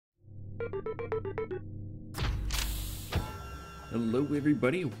Hello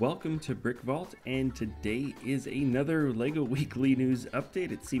everybody, welcome to BrickVault, and today is another LEGO Weekly News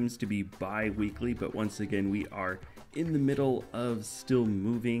update. It seems to be bi-weekly, but once again we are in the middle of still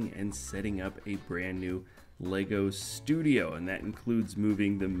moving and setting up a brand new LEGO studio, and that includes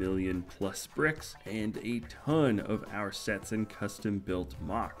moving the million+ bricks and a ton of our sets and custom built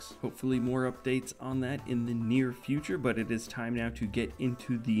mocks. Hopefully more updates on that in the near future, but it is time now to get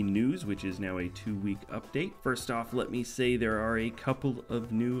into the news, which is now a 2-week update. First off, let me say there are a couple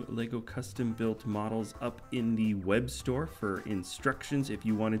of new LEGO custom built models up in the web store for instructions if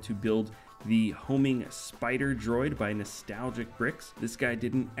you wanted to build the homing spider droid by Nostalgic Bricks. This guy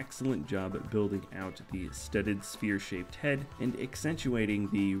did an excellent job at building out the studded sphere-shaped head and accentuating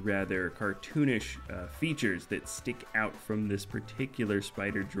the rather cartoonish features that stick out from this particular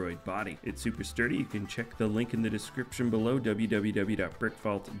spider droid body. It's super sturdy. You can check the link in the description below,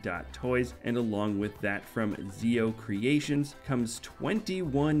 www.brickvault.toys, and along with that from Zeo Creations comes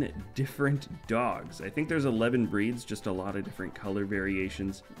 21 different dogs. I think there's 11 breeds, just a lot of different color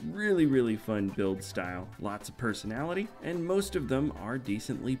variations. Really fun build style, lots of personality, and most of them are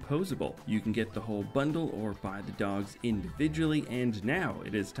decently posable. You can get the whole bundle or buy the dogs individually, and now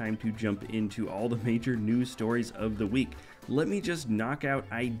it is time to jump into all the major news stories of the week. Let me just knock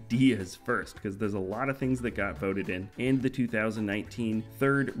out ideas first, because there's a lot of things that got voted in, and the 2019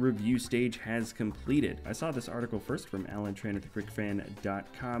 third review stage has completed. I saw this article first from Alan Tran at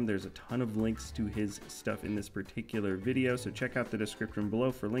thebrickfan.com. There's a ton of links to his stuff in this particular video, so check out the description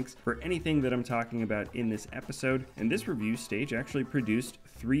below for links for anything that I'm talking about in this episode. And this review stage actually produced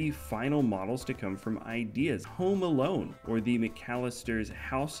 3 final models to come from ideas. Home Alone, or the McAllister's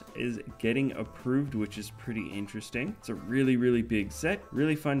house, is getting approved, which is pretty interesting. It's a really big set,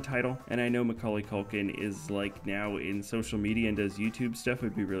 really fun title, and I know Macaulay Culkin is like now in social media and does YouTube stuff.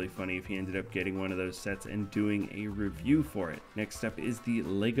 It'd be really funny if he ended up getting one of those sets and doing a review for it. Next up is the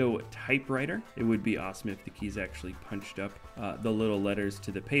Lego typewriter. It would be awesome if the keys actually punched up the little letters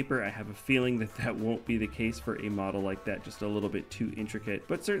to the paper. I have a feeling that that won't be the case for a model like that, just a little bit too intricate,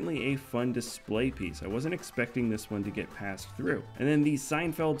 but certainly a fun display piece. I wasn't expecting this one to get passed through. And then the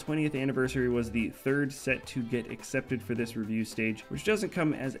Seinfeld 20th anniversary was the third set to get accepted for this review stage, which doesn't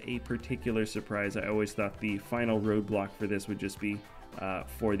come as a particular surprise. I always thought the final roadblock for this would just be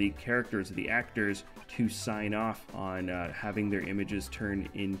for the characters, the actors, to sign off on having their images turn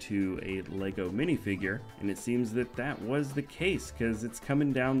into a Lego minifigure, and it seems that that was the case, because it's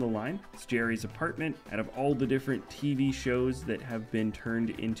coming down the line. It's Jerry's apartment. Out of all the different TV shows that have been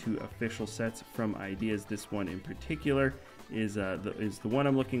turned into official sets from ideas, this one in particular is the one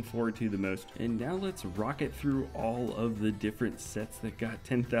I'm looking forward to the most. And now let's rocket through all of the different sets that got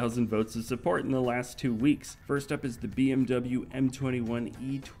 10,000 votes of support in the last 2 weeks. First up is the BMW M1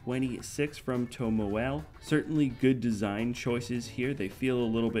 E26 from Tomoel. Certainly good design choices here. They feel a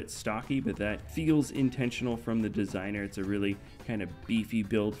little bit stocky, but that feels intentional from the designer. It's a really kind of beefy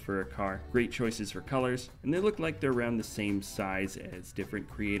build for a car. Great choices for colors, and they look like they're around the same size as different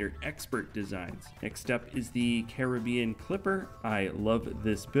creator expert designs. Next up is the Caribbean Clipper. I love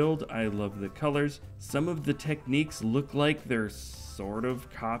this build. I love the colors. Some of the techniques look like they're sort of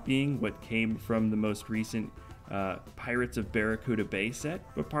copying what came from the most recent Pirates of Barracuda Bay set,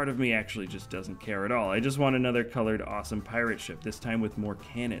 but part of me actually just doesn't care at all. I just want another colored awesome pirate ship, this time with more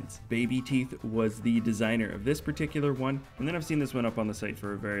cannons. Baby Teeth was the designer of this particular one, and then I've seen this one up on the site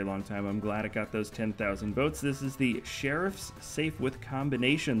for a very long time. I'm glad it got those 10,000 votes. This is the Sheriff's Safe with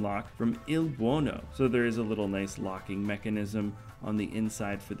Combination Lock from Il Buono. So there is a little nice locking mechanism on the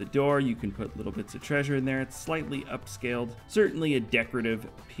inside for the door. You can put little bits of treasure in there. It's slightly upscaled, certainly a decorative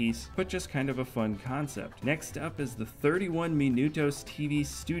piece, but just kind of a fun concept. Next up is the 31 Minutos TV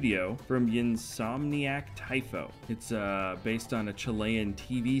studio from Insomniac Typho. It's based on a Chilean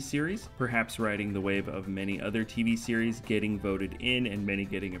TV series, perhaps riding the wave of many other TV series getting voted in and many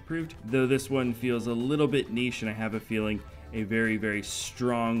getting approved, though this one feels a little bit niche, and I have a feeling a very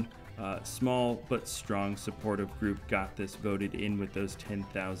strong small but strong supportive group got this voted in with those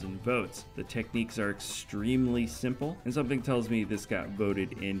 10,000 votes. The techniques are extremely simple, and something tells me this got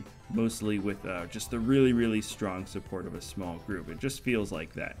voted in mostly with just the really strong support of a small group. It just feels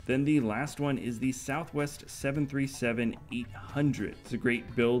like that. Then the last one is the Southwest 737-800. It's a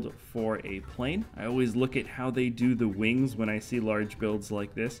great build for a plane. I always look at how they do the wings when I see large builds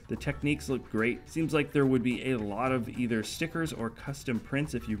like this. The techniques look great. Seems like there would be a lot of either stickers or custom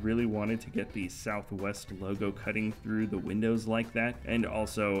prints if you really wanted to get the Southwest logo cutting through the windows like that, and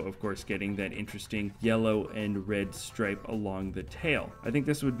also of course getting that interesting yellow and red stripe along the tail. I think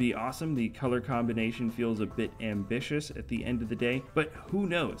this would be awesome. The color combination feels a bit ambitious at the end of the day, but who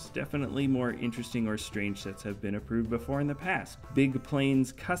knows? Definitely more interesting or strange sets have been approved before in the past. Big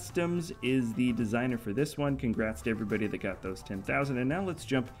Plains Customs is the designer for this one. Congrats to everybody that got those 10,000. And now let's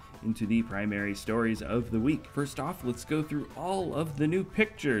jump into the primary stories of the week. First off, let's go through all of the new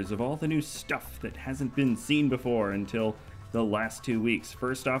pictures of all the new stuff that hasn't been seen before until the last 2 weeks.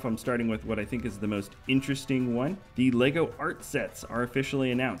 First off, I'm starting with what I think is the most interesting one. The Lego art sets are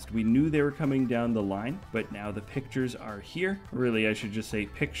officially announced. We knew they were coming down the line, but now the pictures are here. Really, I should just say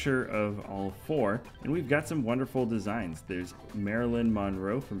picture of all 4. And we've got some wonderful designs. There's Marilyn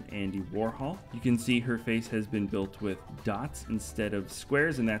Monroe from Andy Warhol. You can see her face has been built with dots instead of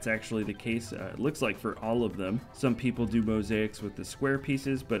squares, and that's actually the case, it looks like, for all of them. Some people do mosaics with the square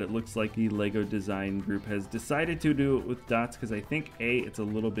pieces, but it looks like the Lego design group has decided to do it with dots because I think it's a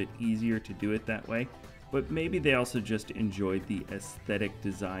little bit easier to do it that way, but maybe they also just enjoyed the aesthetic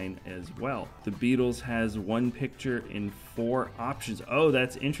design as well. The Beatles has 1 picture in 4 options. Oh,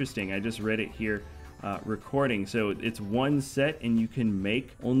 that's interesting. I just read it here recording. So it's 1 set and you can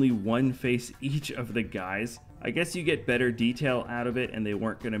make only 1 face each of the guys. I guess you get better detail out of it, and they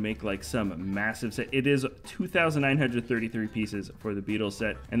weren't going to make like some massive set. It is 2,933 pieces for the Beatles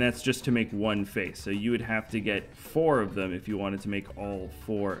set, and that's just to make 1 face. So you would have to get 4 of them if you wanted to make all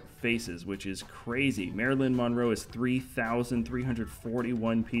 4 faces, which is crazy. Marilyn Monroe is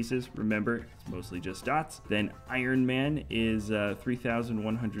 3,341 pieces. Remember, it's mostly just dots. Then Iron Man is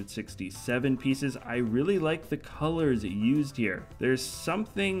 3,167 pieces. I really like the colors used here. There's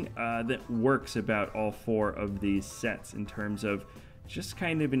something that works about all 4 of these sets in terms of just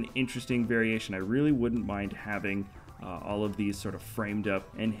kind of an interesting variation. I really wouldn't mind having all of these sort of framed up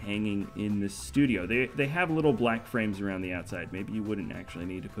and hanging in the studio. They have little black frames around the outside. Maybe you wouldn't actually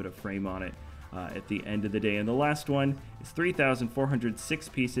need to put a frame on it at the end of the day. And the last one is 3,406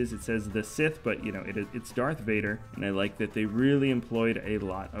 pieces. It says the Sith, but you know, it's Darth Vader, and I like that they really employed a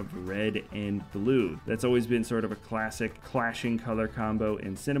lot of red and blue. That's always been sort of a classic clashing color combo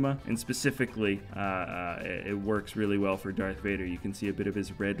in cinema, and specifically it works really well for Darth Vader. You can see a bit of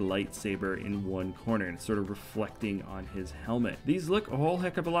his red lightsaber in one corner, and it's sort of reflecting on his helmet. These look a whole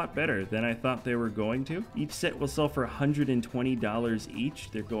heck of a lot better than I thought they were going to. Each set will sell for $120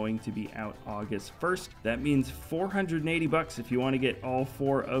 each. They're going to be out August 1st. That means $480 if you want to get all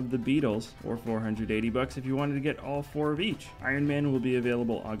 4 of the Beatles, or $480 if you wanted to get all 4 of each. Iron Man will be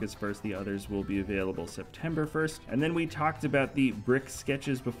available August 1st. The others will be available September 1st. And then we talked about the brick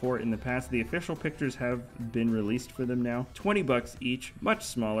sketches before in the past. The official pictures have been released for them now. $20 each, much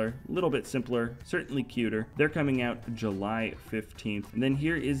smaller, a little bit simpler, certainly cuter. They're coming out July 15th. And then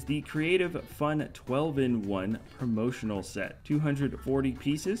here is the Creative Fun 12-in-1 promotional set. 240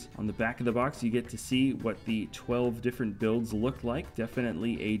 pieces. On the back of the box, you get to see what the 12 different builds look like.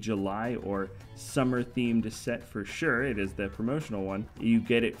 Definitely a July or summer themed set for sure. It is the promotional one. You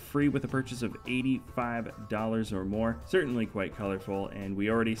get it free with a purchase of $85 or more. Certainly quite colorful, and we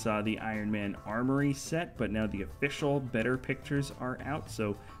already saw the Iron Man Armoury set, but now the official better pictures are out,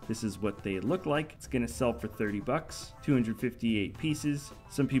 so this is what they look like. It's gonna sell for $30, 258 pieces.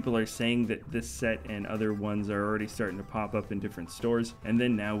 Some people are saying that this set and other ones are already starting to pop up in different stores. And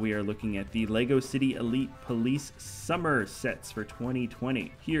then now we are looking at the Lego City Elite Police Summer sets for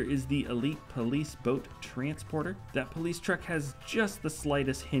 2020. Here is the Elite Police Boat Transporter. That police truck has just the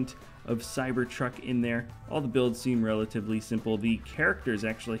slightest hint of Cybertruck in there. All the builds seem relatively simple. The characters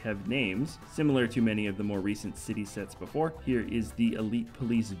actually have names, similar to many of the more recent city sets before. Here is the Elite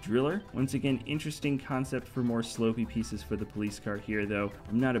Police Driller. Once again, interesting concept for more slopey pieces for the police car here, though.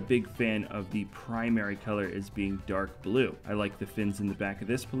 I'm not a big fan of the primary color as being dark blue. I like the fins in the back of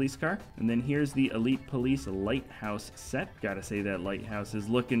this police car. And then here's the Elite Police Lighthouse set. Gotta say that lighthouse is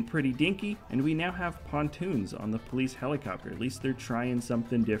looking pretty dinky. And we now have pontoons on the police helicopter. At least they're trying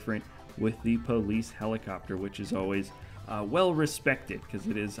something different with the police helicopter, which is always well respected because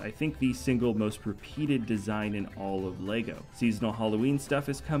it is, I think, the single most repeated design in all of Lego. Seasonal Halloween stuff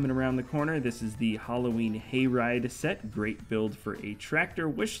is coming around the corner. This is the Halloween Hayride set. Great build for a tractor.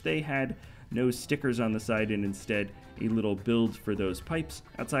 Wish they had no stickers on the side and instead a little build for those pipes.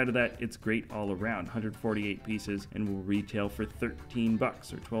 Outside of that, it's great all around. 148 pieces and will retail for $13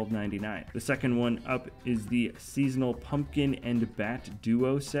 or $12.99. The second one up is the Seasonal Pumpkin and Bat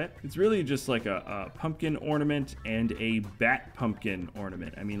Duo set. It's really just like a pumpkin ornament and a bat pumpkin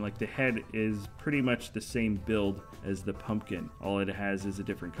ornament. I mean, like, the head is pretty much the same build as the pumpkin. All it has is a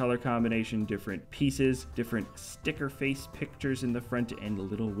different color combination, different pieces, different sticker face pictures in the front, and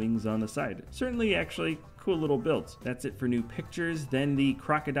little wings on the side. Certainly actually cool little builds. That's it for new pictures. Then the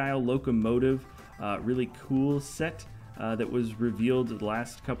Crocodile Locomotive, really cool set. that was revealed the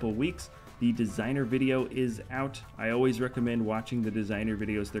last couple weeks. The designer video is out. I always recommend watching the designer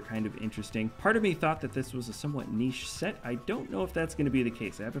videos. They're kind of interesting. Part of me thought that this was a somewhat niche set. I don't know if that's going to be the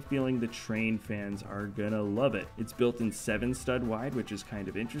case. I have a feeling the train fans are gonna love it. It's built in 7 stud wide, which is kind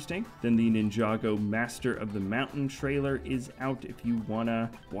of interesting. Then the Ninjago Master of the Mountain trailer is out if you wanna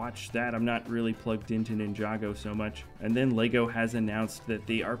watch that. I'm not really plugged into Ninjago so much. And then Lego has announced that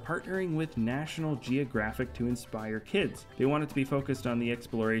they are partnering with National Geographic to inspire kids. They want it to be focused on the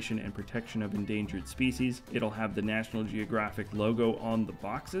exploration and protection of endangered species. It'll have the National Geographic logo on the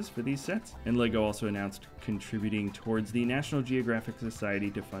boxes for these sets. And Lego also announced contributing towards the National Geographic Society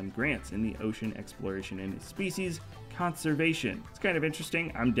to fund grants in the ocean exploration and species conservation. It's kind of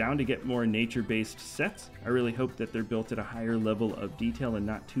interesting. I'm down to get more nature-based sets. I really hope that they're built at a higher level of detail and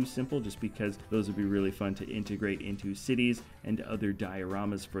not too simple, just because those would be really fun to integrate into cities and other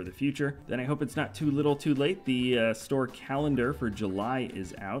dioramas for the future. Then I hope it's not too little too late. The store calendar for July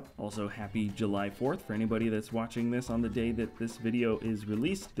is out. Also, happy July 4th for anybody that's watching this on the day that this video is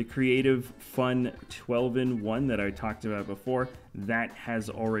released. The creative, fun 12-in-1 that I talked about before, that has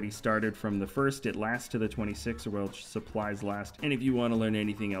already started from the 1st. It lasts to the 26th, or well, supplies last. And if you want to learn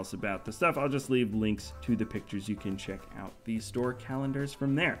anything else about the stuff, I'll just leave links to the pictures. You can check out the store calendars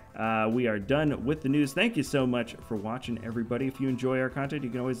from there. We are done with the news. Thank you so much for watching, everybody. If you enjoy our content, you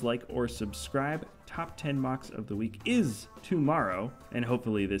can always like or subscribe. Top 10 mocks of the week is tomorrow, and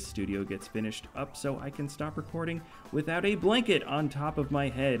hopefully this studio gets finished up so I can stop recording without a blanket on top of my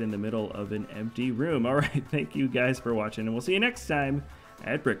head in the middle of an empty room. All right, thank you guys for watching, and we'll see you next time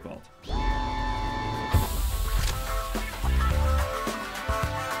at BrickVault.